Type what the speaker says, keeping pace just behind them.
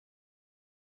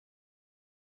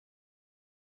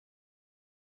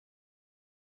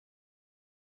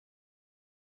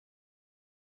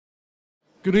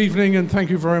Good evening, and thank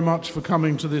you very much for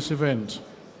coming to this event.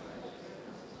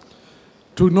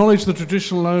 To acknowledge the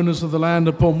traditional owners of the land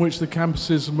upon which the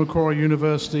campuses of Macquarie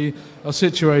University are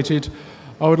situated,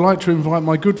 I would like to invite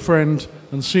my good friend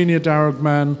and senior Darug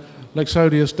man, Lex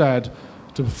Marinos Dad,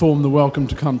 to perform the Welcome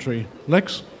to Country.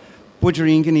 Lex?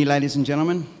 Budgeringani, ladies and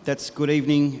gentlemen, that's good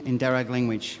evening in Darug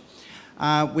language.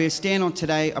 We're standing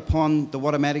today upon the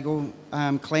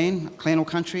Watamatigal clan or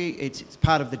country. It's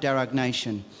part of the Darug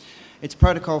Nation. It's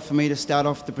protocol for me to start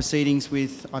off the proceedings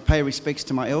with I pay respects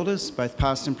to my elders, both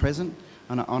past and present,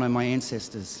 and I honour my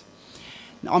ancestors.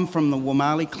 I'm from the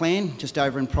Wamali clan, just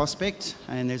over in Prospect,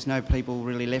 and there's no people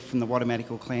really left from the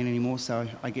Watamatigal clan anymore, so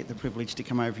I get the privilege to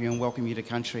come over here and welcome you to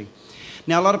country.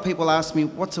 Now, a lot of people ask me,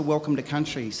 what's a welcome to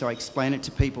country? So I explain it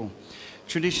to people.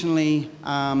 Traditionally,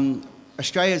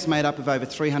 Australia is made up of over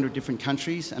 300 different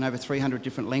countries and over 300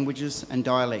 different languages and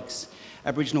dialects.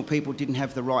 Aboriginal people didn't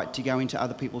have the right to go into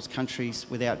other people's countries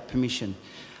without permission.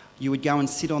 You would go and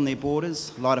sit on their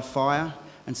borders, light a fire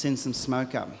and send some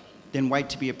smoke up, then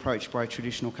wait to be approached by a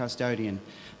traditional custodian.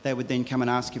 They would then come and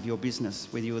ask of your business,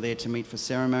 whether you were there to meet for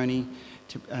ceremony,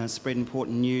 to spread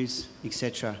important news,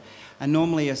 etc. And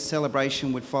normally a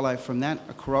celebration would follow from that,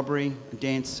 a corroboree, a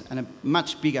dance, and a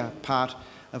much bigger part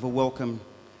of a welcome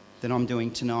than I'm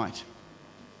doing tonight.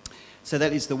 So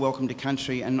that is the Welcome to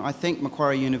Country, and I thank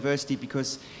Macquarie University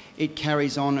because it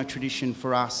carries on a tradition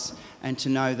for us, and to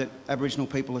know that Aboriginal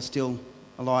people are still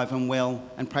alive and well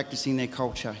and practicing their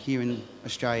culture here in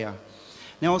Australia.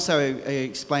 Now also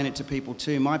explain it to people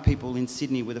too. My people in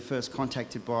Sydney were the first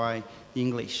contacted by the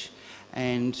English,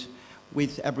 and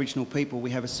with Aboriginal people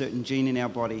we have a certain gene in our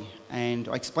body, and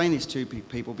I explain this to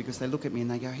people because they look at me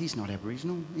and they go, he's not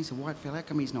Aboriginal, he's a white fella, how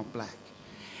come he's not black?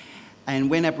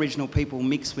 And when Aboriginal people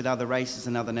mix with other races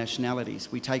and other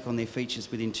nationalities, we take on their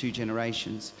features within 2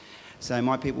 generations. So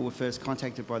my people were first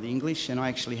contacted by the English, and I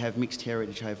actually have mixed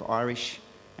heritage. I have Irish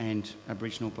and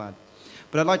Aboriginal blood.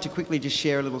 But I'd like to quickly just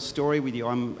share a little story with you.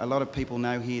 A lot of people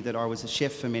know here that I was a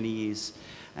chef for many years,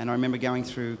 and I remember going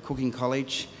through cooking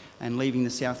college and leaving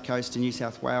the south coast of New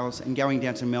South Wales and going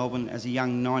down to Melbourne as a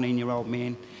young 19-year-old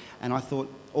man, and I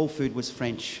thought all food was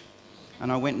French.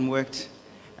 And I went and worked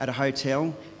at a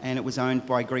hotel, and it was owned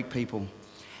by Greek people.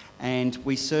 And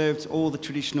we served all the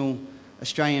traditional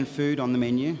Australian food on the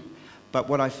menu, but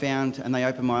what I found, and they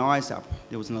opened my eyes up,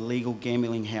 there was an illegal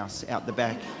gambling house out the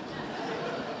back.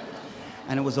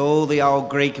 And it was all the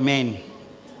old Greek men.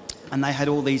 And they had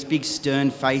all these big stern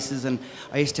faces, and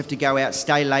I used to have to go out,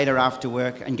 stay later after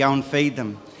work, and go and feed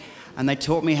them. And they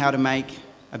taught me how to make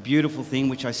a beautiful thing,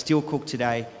 which I still cook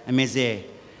today, a mezze.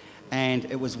 And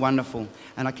it was wonderful.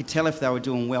 And I could tell if they were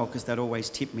doing well because they'd always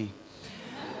tip me.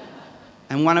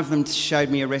 And one of them showed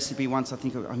me a recipe once,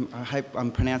 I hope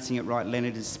I'm pronouncing it right,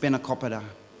 Leonard, is spenakopita.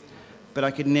 But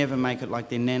I could never make it like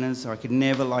their nanas, or I could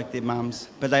never like their mums,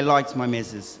 but they liked my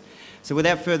mezzes. So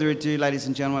without further ado, ladies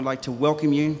and gentlemen, I'd like to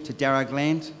welcome you to Darug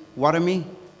land, Watami,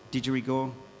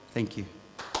 Didgeridoo. Thank you.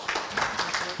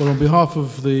 Well, on behalf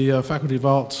of the Faculty of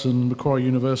Arts and Macquarie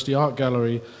University Art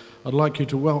Gallery, I'd like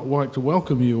to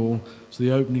welcome you all to the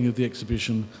opening of the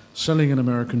exhibition, Selling an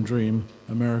American Dream,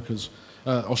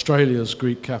 Australia's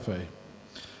Greek Café.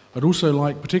 I'd also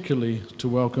like particularly to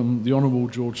welcome the Honourable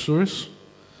George Souris,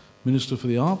 Minister for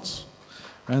the Arts,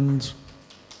 and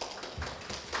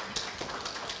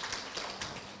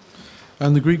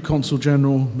the Greek Consul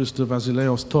General, Mr.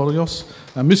 Vasileios Tolios,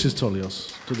 and Mrs.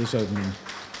 Tolios, to this opening.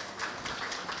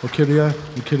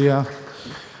 Kyria,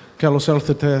 καλώς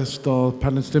έλθετε στο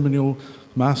πανεπιστήμιο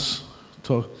μας,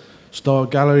 στο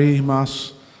gallery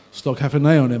μας, στο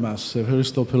καφενείο μας.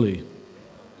 Ευχαριστώ πολύ.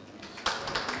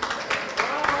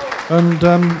 And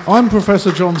I'm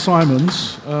Professor John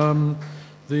Simons,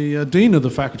 the Dean of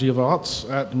the Faculty of Arts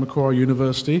at Macquarie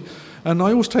University, and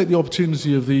I always take the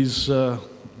opportunity of these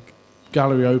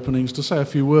gallery openings to say a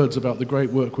few words about the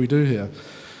great work we do here.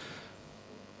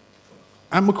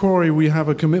 At Macquarie, we have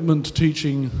a commitment to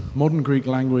teaching modern Greek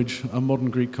language and modern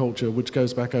Greek culture, which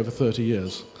goes back over 30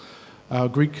 years. Our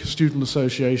Greek Student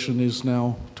Association is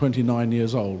now 29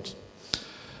 years old.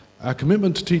 Our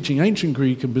commitment to teaching ancient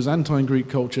Greek and Byzantine Greek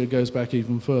culture goes back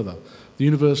even further. The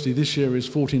university this year is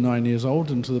 49 years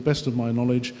old, and to the best of my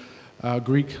knowledge, our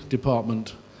Greek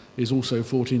department is also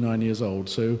 49 years old.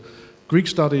 So Greek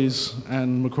Studies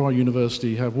and Macquarie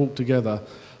University have walked together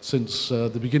since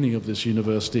the beginning of this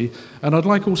university. And I'd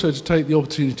like also to take the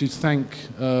opportunity to thank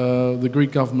the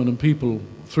Greek government and people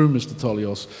through Mr.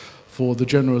 Tolios for the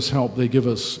generous help they give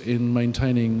us in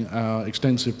maintaining our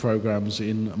extensive programs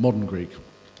in modern Greek.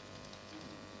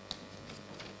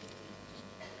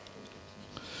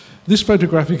 This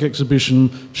photographic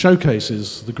exhibition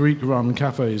showcases the Greek-run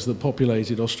cafes that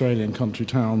populated Australian country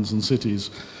towns and cities,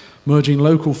 merging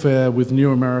local fare with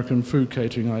new American food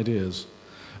catering ideas.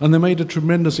 And they made a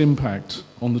tremendous impact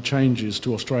on the changes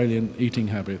to Australian eating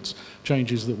habits,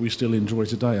 changes that we still enjoy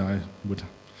today, I would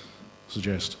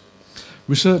suggest.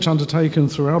 Research undertaken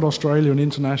throughout Australia and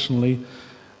internationally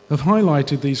have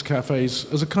highlighted these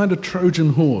cafes as a kind of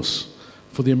Trojan horse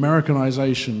for the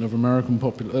Americanization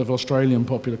of Australian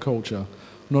popular culture,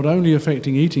 not only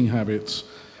affecting eating habits,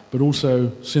 but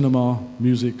also cinema,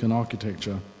 music and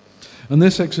architecture. And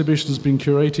this exhibition has been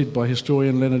curated by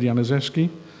historian Leonard Janiszewski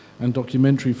and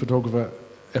documentary photographer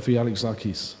Effy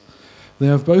Alexakis. They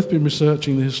have both been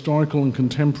researching the historical and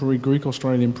contemporary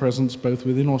Greek-Australian presence both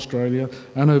within Australia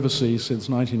and overseas since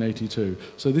 1982.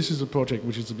 So this is a project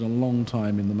which has been a long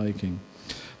time in the making.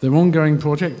 Their ongoing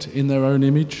project, In Their Own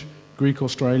Image, Greek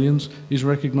Australians, is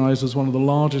recognised as one of the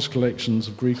largest collections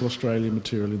of Greek Australian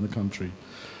material in the country.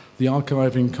 The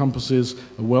archive encompasses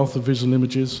a wealth of visual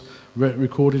images,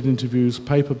 recorded interviews,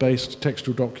 paper-based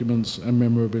textual documents and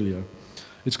memorabilia.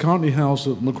 It's currently housed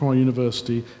at Macquarie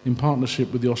University in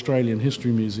partnership with the Australian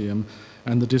History Museum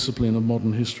and the discipline of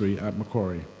modern history at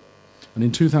Macquarie. And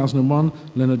in 2001,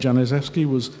 Leonard Janiszewski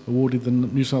was awarded the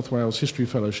New South Wales History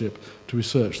Fellowship to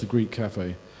research the Greek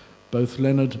Cafe. Both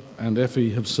Leonard and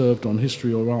Effy have served on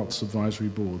history or arts advisory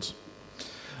boards.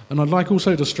 And I'd like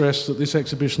also to stress that this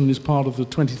exhibition is part of the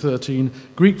 2013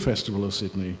 Greek Festival of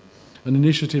Sydney, an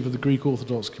initiative of the Greek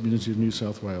Orthodox community of New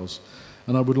South Wales.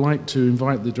 And I would like to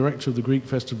invite the director of the Greek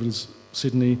Festival of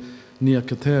Sydney, Nia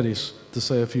Karteris, to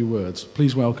say a few words.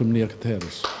 Please welcome Nia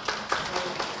Karteris.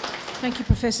 Thank you,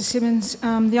 Professor Simmons.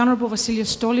 The Honourable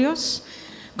Vasilios Tolios,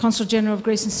 Consul General of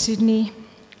Greece in Sydney,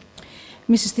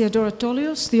 Mrs. Theodora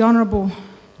Tolios, the Honourable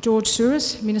George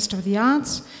Souris, Minister of the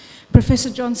Arts, Professor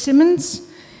John Simmons,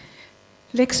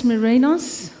 Lex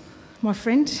Marinos, my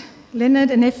friend,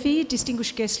 Leonard and Effy,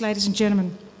 distinguished guests, ladies and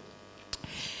gentlemen.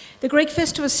 The Greek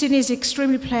Festival of Sydney is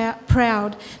extremely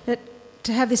proud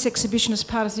to have this exhibition as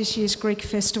part of this year's Greek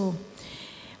Festival.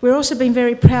 We're also been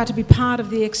very proud to be part of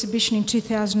the exhibition in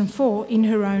 2004, In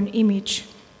Her Own Image.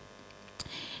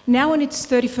 Now in its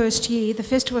 31st year, the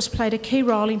festival has played a key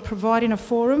role in providing a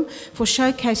forum for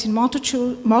showcasing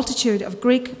multitude of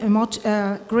Greek and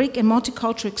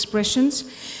multicultural expressions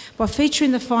by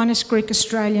featuring the finest Greek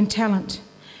Australian talent.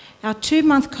 Our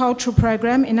 2-month cultural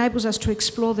program enables us to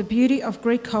explore the beauty of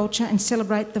Greek culture and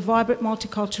celebrate the vibrant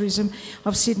multiculturalism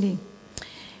of Sydney.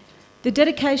 The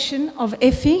dedication of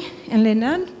Effy and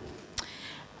Leonard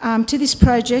to this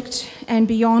project and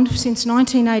beyond since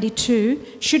 1982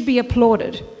 should be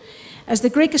applauded. As the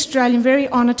Greek Australian, very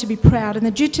honoured to be proud,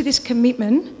 and due to this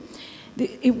commitment,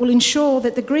 it will ensure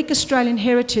that the Greek Australian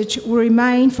heritage will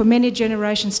remain for many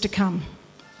generations to come.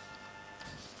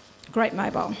 Great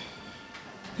mobile.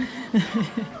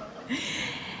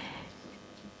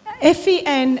 Effy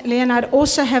and Leonard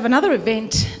also have another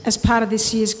event as part of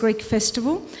this year's Greek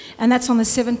Festival, and that's on the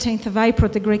 17th of April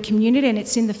at the Greek Community, and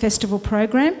it's in the festival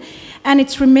program, and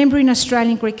it's Remembering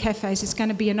Australian Greek Cafes. It's going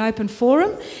to be an open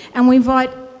forum, and we invite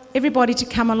everybody to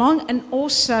come along, and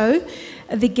also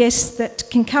the guests that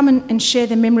can come and share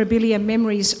their memorabilia and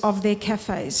memories of their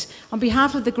cafes. On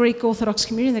behalf of the Greek Orthodox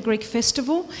community and the Greek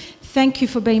Festival, thank you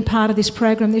for being part of this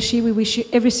program this year. We wish you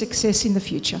every success in the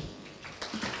future.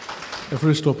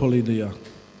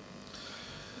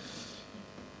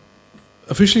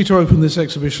 Officially to open this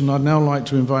exhibition, I'd now like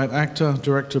to invite actor,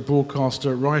 director,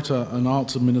 broadcaster, writer and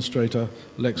arts administrator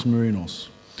Lex Marinos.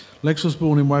 Lex was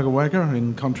born in Wagga Wagga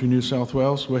in country New South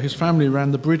Wales, where his family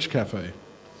ran the Bridge Cafe.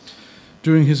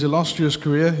 During his illustrious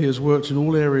career, he has worked in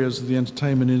all areas of the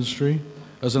entertainment industry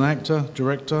as an actor,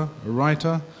 director, a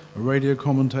writer, a radio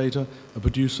commentator, a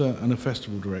producer and a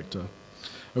festival director.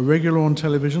 A regular on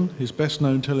television, his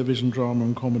best-known television drama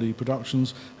and comedy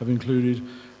productions have included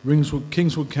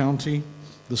Kingswood County,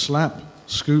 The Slap,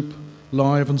 Scoop,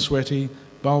 Live and Sweaty,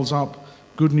 Bulls Up,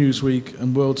 Good News Week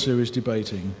and World Series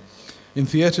Debating. In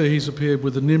theatre, he's appeared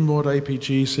with the Nimrod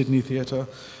APG Sydney Theatre,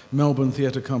 Melbourne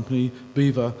Theatre Company,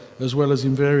 Beaver, as well as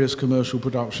in various commercial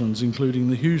productions, including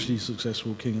the hugely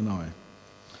successful King and I.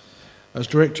 As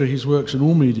director, he's worked in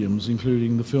all mediums,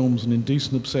 including the films An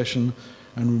Indecent Obsession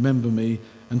and Remember Me,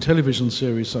 and television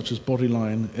series such as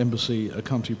Bodyline, Embassy, A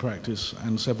Country Practice,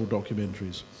 and several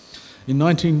documentaries. In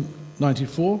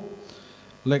 1994,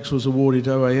 Lex was awarded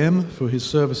OAM for his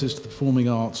services to the performing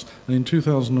arts, and in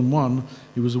 2001,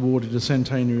 he was awarded a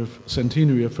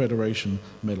Centenary of Federation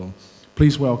Medal.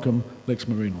 Please welcome Lex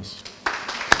Marinos.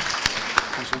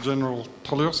 Consul General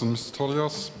Tolios and Mr.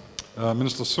 Tolios,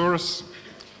 Minister Souris,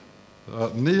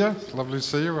 Nia, lovely to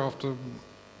see you after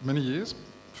many years.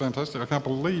 fantastic. I can't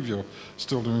believe you're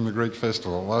still doing the Greek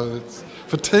Festival. It's,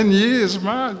 for 10 years,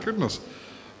 my goodness.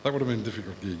 That would have been a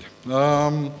difficult gig.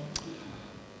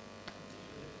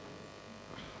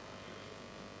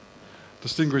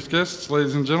 Distinguished guests,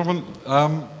 ladies and gentlemen.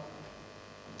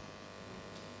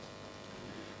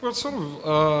 Well, sort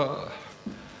of,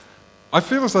 I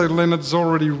feel as though Leonard's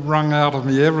already wrung out of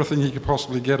me everything he could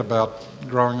possibly get about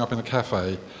growing up in a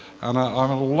cafe, and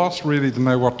I'm at a loss really to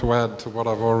know what to add to what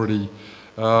I've already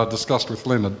discussed with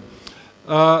Leonard.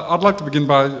 I'd like to begin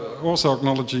by also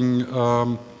acknowledging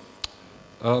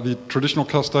the traditional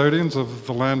custodians of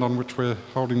the land on which we're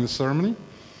holding this ceremony.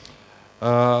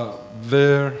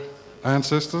 Their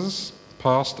ancestors,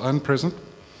 past and present,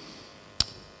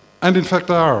 and in fact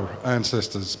our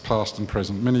ancestors, past and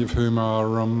present, many of whom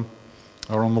are on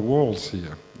the walls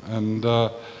here. And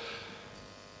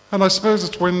I suppose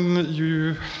it's when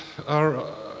you are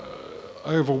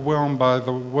overwhelmed by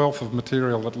the wealth of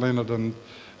material that Leonard and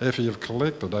Effy have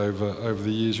collected over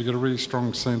the years, you get a really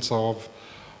strong sense of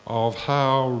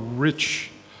how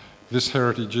rich this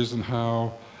heritage is and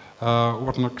how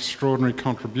what an extraordinary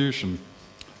contribution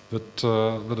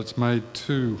that it's made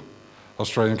to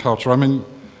Australian culture. I mean,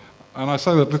 and I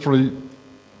say that literally.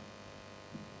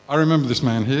 I remember this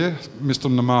man here, Mr.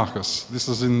 Namarcus. This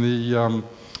is in the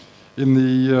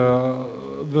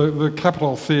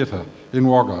Capitol Theatre in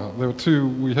Wagga. There were two.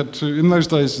 We had two in those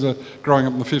days. Growing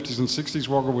up in the 50s and 60s,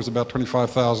 Wagga was about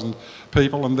 25,000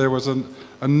 people, and there was a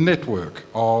network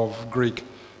of Greek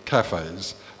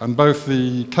cafes. And both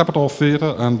the Capitol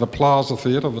Theatre and the Plaza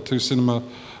Theatre, the two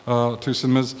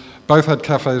cinemas, both had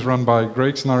cafes run by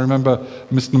Greeks, and I remember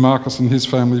Mr. Marcus and his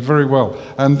family very well.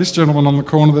 And this gentleman on the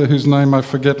corner there, whose name I've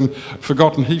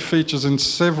forgotten, he features in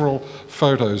several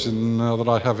photos that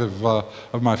I have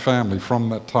of my family from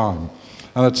that time.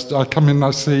 And I come in and I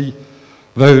see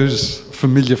those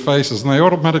familiar faces, and they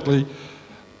automatically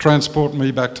transport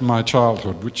me back to my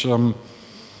childhood, which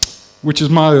is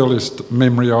my earliest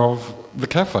memory of the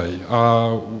cafe.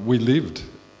 We lived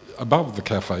above the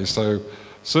cafe, so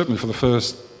certainly for the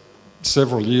first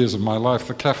several years of my life,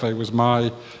 the cafe was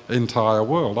my entire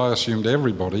world. I assumed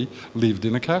everybody lived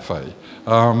in a cafe.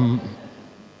 But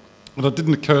it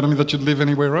didn't occur to me that you'd live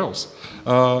anywhere else.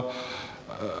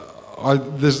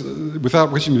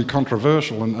 Without wishing to be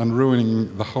controversial and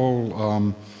ruining the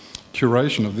whole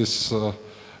curation of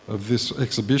this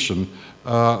exhibition,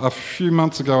 a few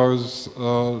months ago I was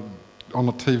on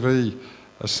a TV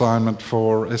assignment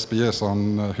for SBS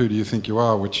on Who Do You Think You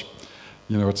Are, which,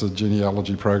 you know, it's a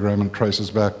genealogy program and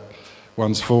traces back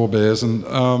one's forebears, and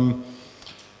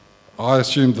I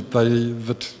assumed that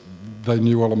they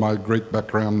knew all of my Greek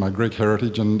background, my Greek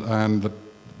heritage, and that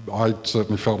I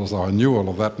certainly felt as though I knew all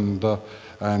of that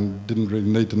and didn't really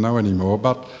need to know anymore.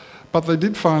 But they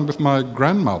did find with my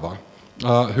grandmother,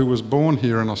 who was born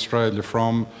here in Australia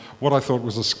from what I thought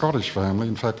was a Scottish family.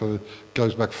 In fact, it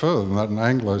goes back further than that, an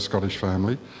Anglo-Scottish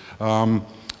family.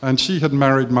 And she had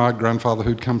married my grandfather,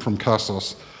 who'd come from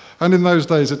Kassos. And in those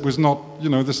days, it was not, you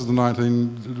know, this is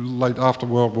late after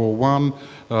World War I,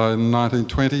 in the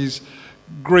 1920s.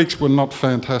 Greeks were not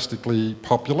fantastically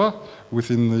popular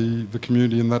within the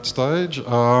community in that stage.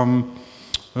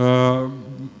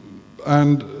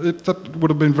 And that would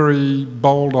have been very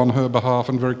bold on her behalf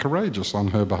and very courageous on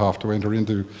her behalf to enter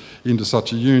into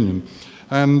such a union.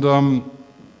 And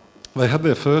they had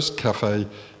their first cafe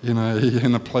in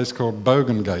a place called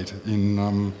Bogengate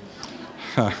in...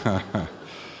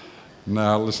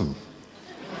 Now listen.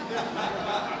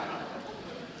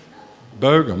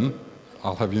 Bogan,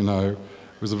 I'll have you know,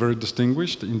 was a very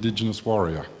distinguished Indigenous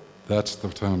warrior. That's the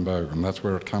term Bogan, that's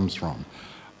where it comes from.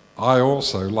 I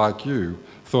also, like you,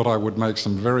 thought I would make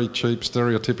some very cheap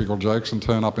stereotypical jokes and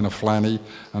turn up in a flanny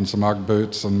and some Ugg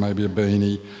boots and maybe a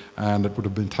beanie, and it would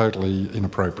have been totally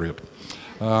inappropriate.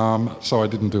 So I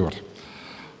didn't do it.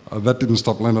 That didn't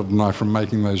stop Leonard and I from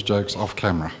making those jokes off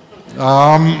camera.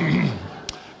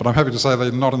 But I'm happy to say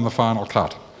they're not in the final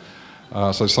cut.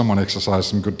 So someone exercised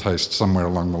some good taste somewhere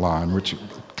along the line, which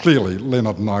clearly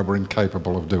Leonard and I were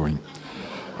incapable of doing.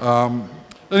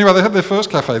 Anyway, they had their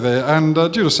first cafe there, and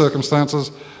due to circumstances,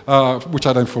 which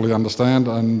I don't fully understand,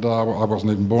 and I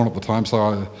wasn't even born at the time,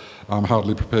 so I'm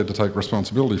hardly prepared to take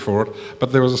responsibility for it,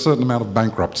 but there was a certain amount of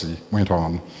bankruptcy went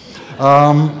on.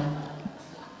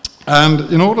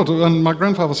 And my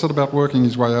grandfather set about working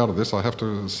his way out of this, I have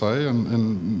to say,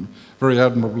 and very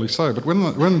admirably so. But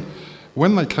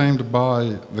when they came to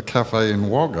buy the cafe in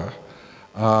Wagga,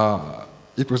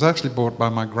 it was actually bought by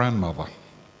my grandmother.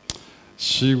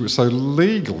 So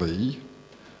legally,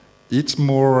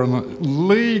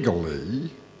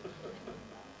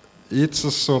 It's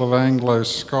a sort of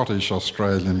Anglo-Scottish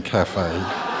Australian cafe.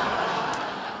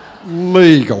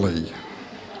 Legally.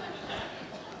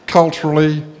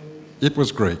 Culturally, it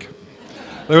was Greek.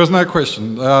 There was no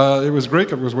question. It was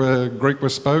Greek. It was where Greek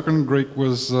was spoken. Greek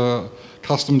was,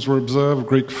 customs were observed.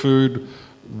 Greek food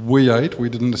we ate. We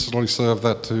didn't necessarily serve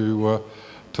that to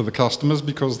the customers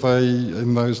because they,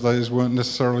 in those days, weren't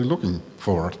necessarily looking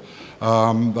for it.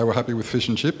 They were happy with fish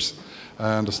and chips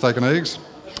and a steak and eggs,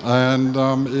 and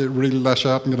it really lash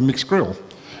out and get a mixed grill.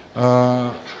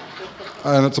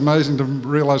 And it's amazing to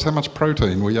realise how much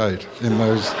protein we ate in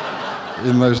those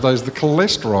days. The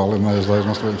cholesterol in those days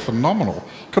must have been phenomenal.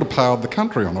 Could have powered the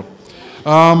country on it.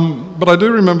 But I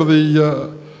do remember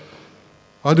the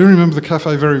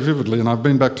cafe very vividly, and I've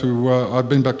been back to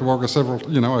Wagga several,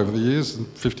 over the years,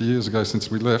 50 years ago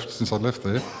since I left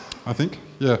there, I think,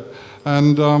 yeah.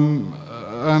 And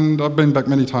I've been back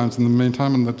many times in the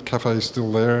meantime, and the cafe is still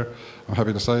there. I'm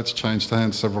happy to say it's changed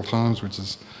hands several times, which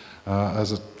is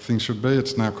as things should be.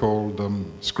 It's now called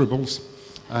Scribbles,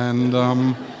 and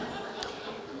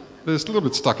there's a little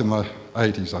bit stuck in the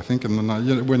 80s, I think. And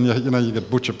when you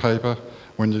get butcher paper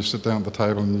when you sit down at the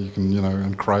table, and you can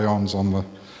and crayons on the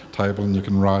table, and you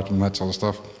can write and that sort of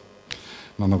stuff.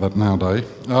 None of that nowadays.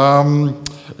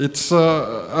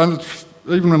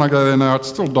 Even when I go there now, it's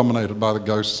still dominated by the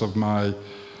ghosts of no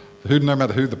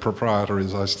matter who the proprietor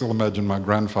is, I still imagine my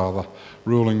grandfather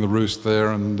ruling the roost there,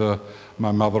 and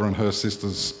my mother and her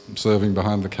sisters serving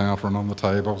behind the counter and on the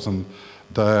tables, and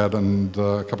Dad and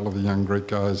a couple of the young Greek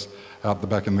guys out the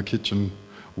back in the kitchen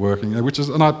working,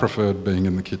 and I preferred being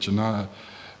in the kitchen. I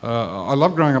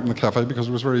loved growing up in the cafe because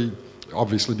it was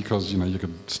obviously because you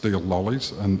could steal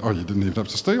lollies, and you didn't even have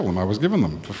to steal them, I was given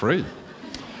them for free.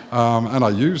 And I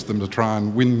used them to try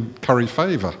and win curry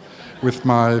favour with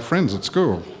my friends at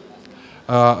school.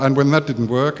 And when that didn't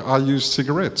work, I used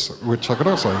cigarettes, which I could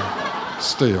also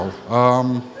steal,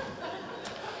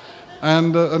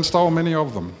 and stole many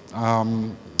of them.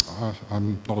 I'm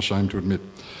not ashamed to admit.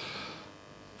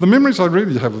 The memories I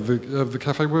really have of the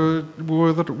cafe were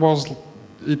that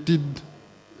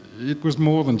it was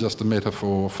more than just a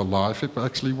metaphor for life. It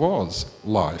actually was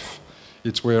life.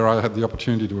 It's where I had the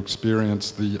opportunity to experience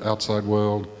the outside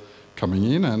world coming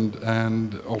in,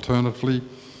 and alternatively,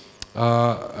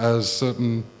 as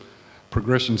certain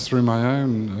progressions through my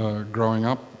own growing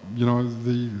up,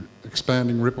 the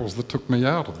expanding ripples that took me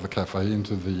out of the cafe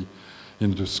into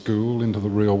school, into the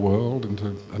real world,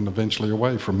 and eventually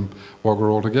away from Wagga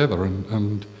altogether,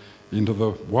 and into the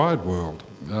wide world.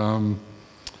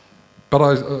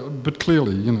 But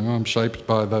clearly, I'm shaped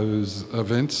by those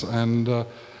events, and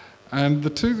the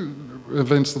two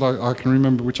events that I can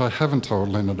remember, which I haven't told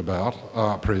Leonard about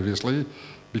previously,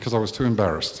 because I was too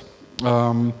embarrassed.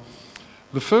 The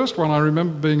first one, I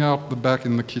remember being out the back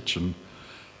in the kitchen,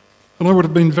 and I would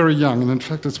have been very young, and in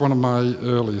fact it's one of my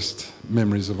earliest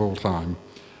memories of all time.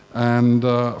 And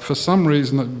for some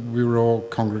reason we were all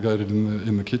congregated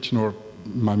in the kitchen, or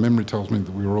my memory tells me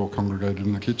that we were all congregated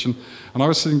in the kitchen, and I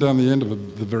was sitting down the end of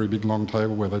the very big long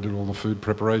table where they did all the food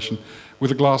preparation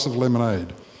with a glass of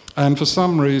lemonade. And for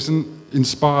some reason,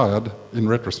 inspired, in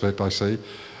retrospect I see,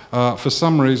 for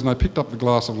some reason I picked up the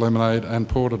glass of lemonade and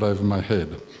poured it over my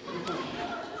head.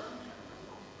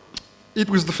 It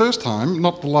was the first time,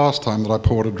 not the last time, that I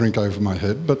poured a drink over my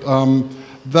head, but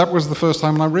that was the first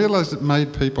time, and I realised it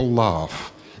made people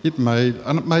laugh. It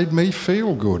made me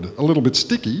feel good. A little bit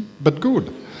sticky, but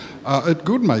good. It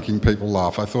good making people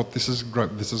laugh. I thought this is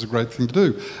a great thing to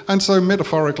do. And so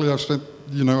metaphorically I've spent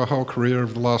a whole career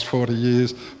of the last 40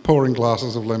 years pouring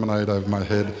glasses of lemonade over my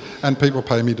head, and people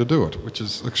pay me to do it, which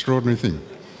is an extraordinary thing.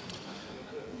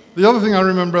 The other thing I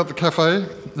remember about the cafe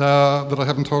that I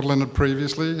haven't told Leonard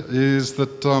previously is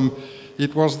that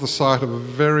it was the site of a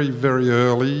very, very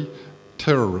early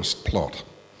terrorist plot.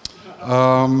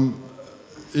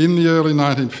 In the early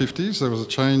 1950s, there was a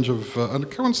change of, and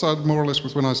it coincided more or less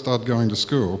with when I started going to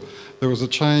school, there was a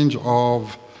change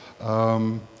of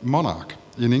monarch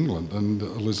in England, and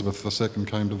Elizabeth II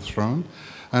came to the throne,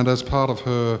 and as part of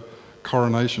her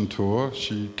coronation tour,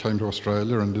 she came to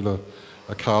Australia and did a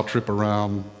car trip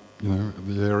around,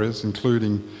 the areas,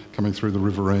 including coming through the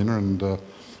Riverina and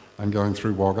going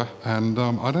through Wagga. And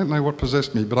I don't know what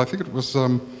possessed me, but I think it was,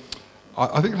 I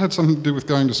think it had something to do with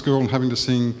going to school and having to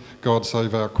sing "God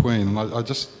Save Our Queen." And I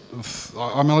didn't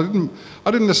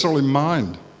necessarily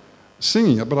mind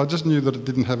singing it, but I just knew that it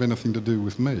didn't have anything to do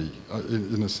with me,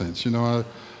 in a sense.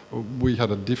 We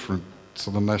had a different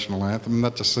sort of national anthem, and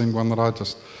that just seemed one that I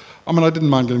didn't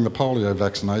mind getting the polio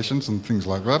vaccinations and things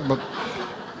like that, but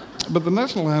the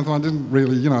national anthem I didn't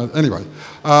really, anyway.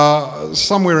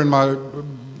 Somewhere in my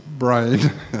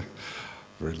brain,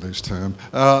 very loose term,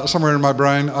 somewhere in my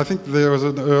brain, I think there was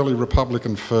an early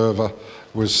Republican fervour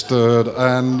was stirred,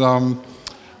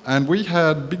 and we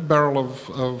had big barrel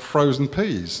of frozen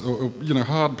peas, or, you know,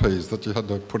 hard peas that you had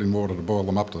to put in water to boil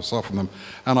them up to soften them.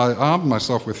 And I armed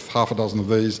myself with half a dozen of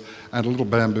these and a little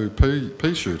bamboo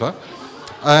pea shooter.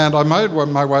 And I made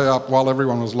my way up while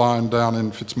everyone was lying down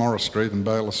in Fitzmaurice Street and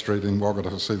Baylor Street in Wagga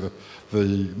to see the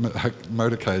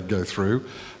motorcade go through.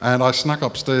 And I snuck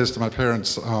upstairs to my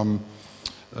parents'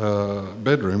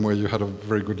 bedroom, where you had a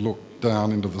very good look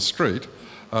down into the street.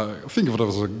 Think of it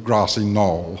as a grassy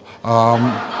knoll.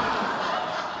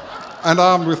 And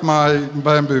armed with my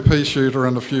bamboo pea shooter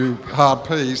and a few hard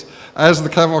peas, as the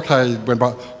cavalcade went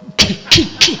by,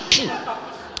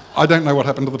 I don't know what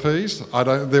happened to the peas.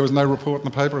 There was no report in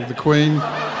the paper of the Queen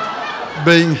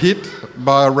being hit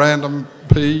by a random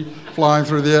pea flying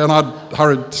through the air, and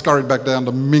I'd scurried back down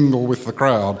to mingle with the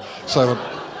crowd so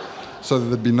that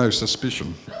there'd be no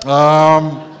suspicion.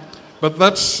 But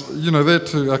that's, you know,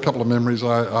 they're a couple of memories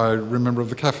I remember of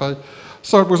the cafe.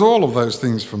 So it was all of those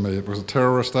things for me. It was a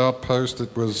terrorist outpost.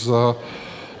 It was a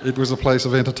place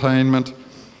of entertainment,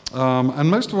 and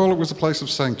most of all, it was a place of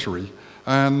sanctuary.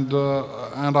 And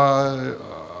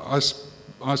I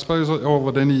suppose all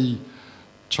that any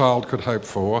child could hope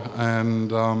for,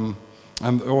 and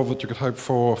all that you could hope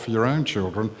for your own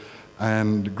children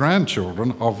and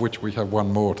grandchildren, of which we have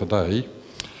one more today.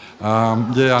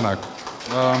 Yeah, I know.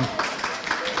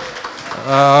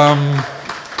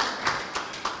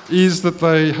 Is that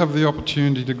they have the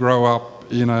opportunity to grow up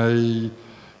in a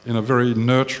very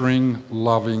nurturing,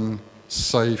 loving,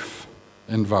 safe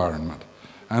environment.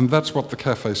 And that's what the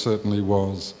cafe certainly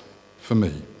was for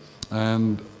me.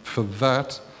 And for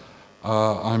that,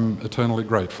 I'm eternally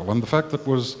grateful. And the fact that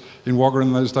was in Wagga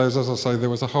in those days, as I say, there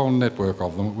was a whole network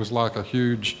of them. It was like a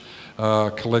huge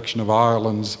collection of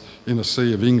islands in a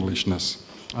sea of Englishness.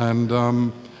 And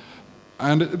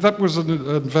that was an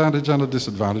advantage and a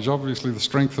disadvantage. Obviously, the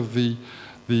strength of the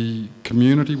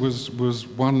community was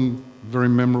one very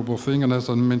memorable thing, and as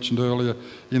I mentioned earlier,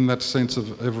 in that sense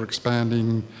of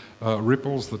ever-expanding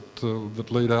ripples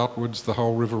that lead outwards, the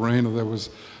whole Riverina, there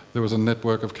was a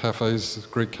network of cafes,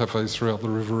 Greek cafes throughout the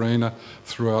Riverina,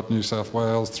 throughout New South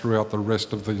Wales, throughout the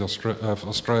rest of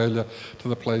Australia, to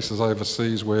the places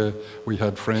overseas where we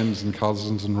had friends and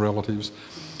cousins and relatives.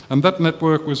 And that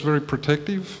network was very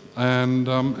protective, and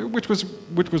which was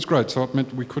great. So it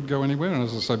meant we could go anywhere. And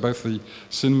as I say, both the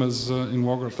cinemas in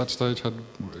Wagga at that stage had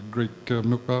Greek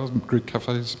milk bars, Greek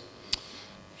cafes,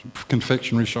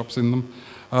 confectionery shops in them.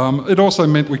 It also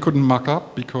meant we couldn't muck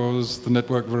up because the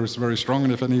network was very strong,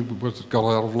 and if any got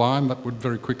out of line, that would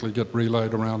very quickly get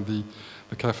relayed around the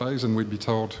cafes, and we'd be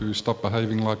told to stop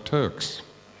behaving like Turks.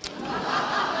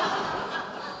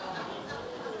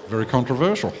 Very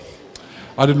controversial.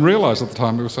 I didn't realise at the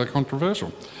time it was so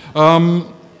controversial.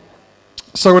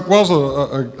 So it was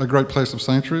a great place of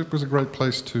sanctuary. It was a great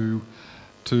place to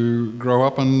grow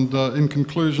up. And in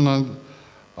conclusion,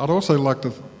 I'd also like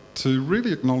to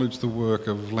really acknowledge the work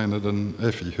of Leonard and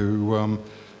Effy, who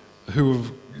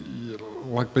have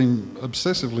been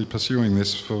obsessively pursuing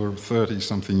this for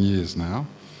 30-something years now.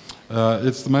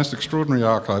 It's the most extraordinary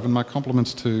archive, and my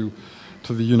compliments to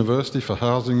the university for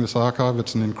housing this archive.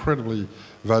 It's an incredibly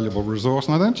valuable resource,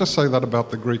 and I don't just say that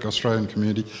about the Greek Australian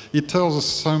community. It tells us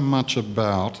so much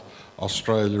about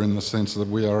Australia in the sense that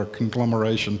we are a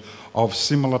conglomeration of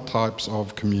similar types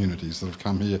of communities that have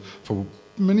come here for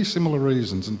many similar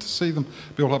reasons, and to see them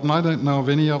built up. And I don't know of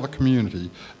any other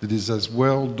community that is as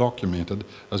well documented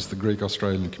as the Greek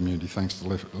Australian community, thanks to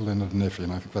Leonard and Effy,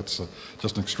 and I think that's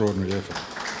just an extraordinary effort.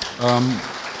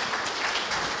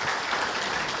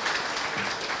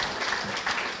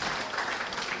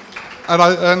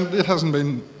 And it hasn't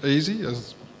been easy,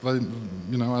 as they,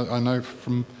 you know, I know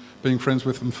from being friends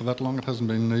with them for that long, it hasn't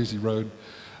been an easy road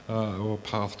or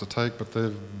path to take, but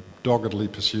they've doggedly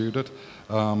pursued it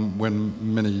when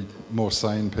many more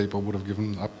sane people would have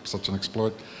given up such an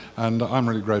exploit, and I'm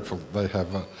really grateful that they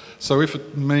have. So if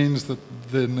it means that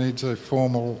there needs a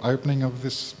formal opening of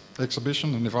this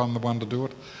exhibition, and if I'm the one to do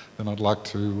it, then I'd like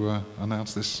to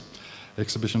announce this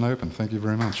exhibition open. Thank you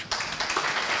very much.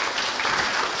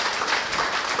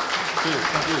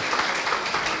 Thank you.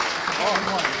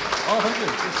 Oh, thank you.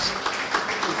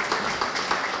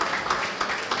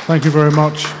 Thank you very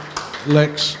much,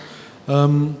 Lex.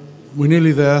 We're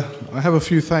nearly there. I have a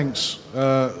few thanks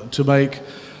to make.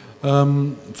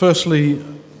 Firstly,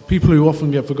 people who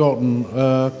often get forgotten.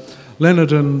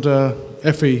 Leonard and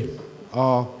Effy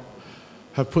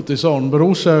have put this on, but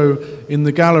also in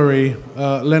the gallery,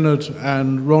 Leonard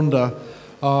and Rhonda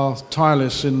are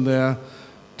tireless in their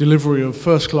delivery of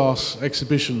first-class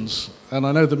exhibitions. And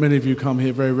I know that many of you come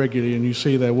here very regularly and you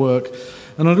see their work.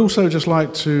 And I'd also just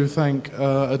like to thank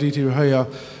Aditi Uhaya,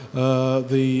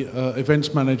 the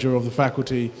events manager of the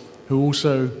faculty, who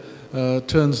also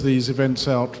turns these events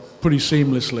out pretty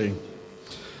seamlessly.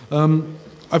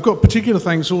 I've got particular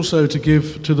thanks also to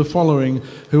give to the following,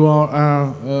 who are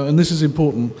our, and this is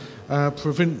important, our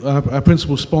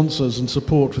principal sponsors and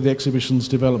support for the exhibition's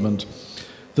development.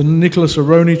 The Nicholas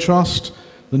Aroni Trust,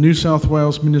 the New South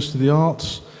Wales Ministry of the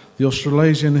Arts, the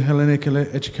Australasian Hellenic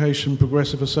Education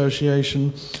Progressive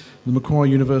Association, the Macquarie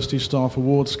University Staff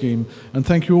Award Scheme, and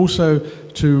thank you also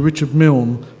to Richard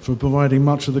Milne for providing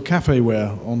much of the café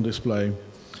ware on display.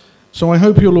 So I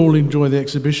hope you'll all enjoy the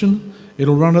exhibition.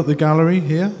 It'll run at the gallery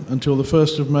here until the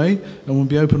 1st of May and will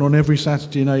be open on every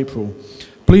Saturday in April.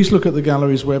 Please look at the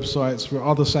gallery's websites for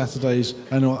other Saturdays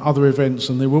and other events,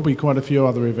 and there will be quite a few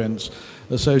other events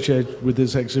associated with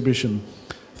this exhibition.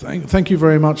 Thank you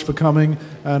very much for coming,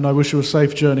 and I wish you a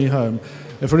safe journey home.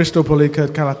 Ευχαριστώ πολύ και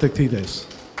καλά τεκτίδες.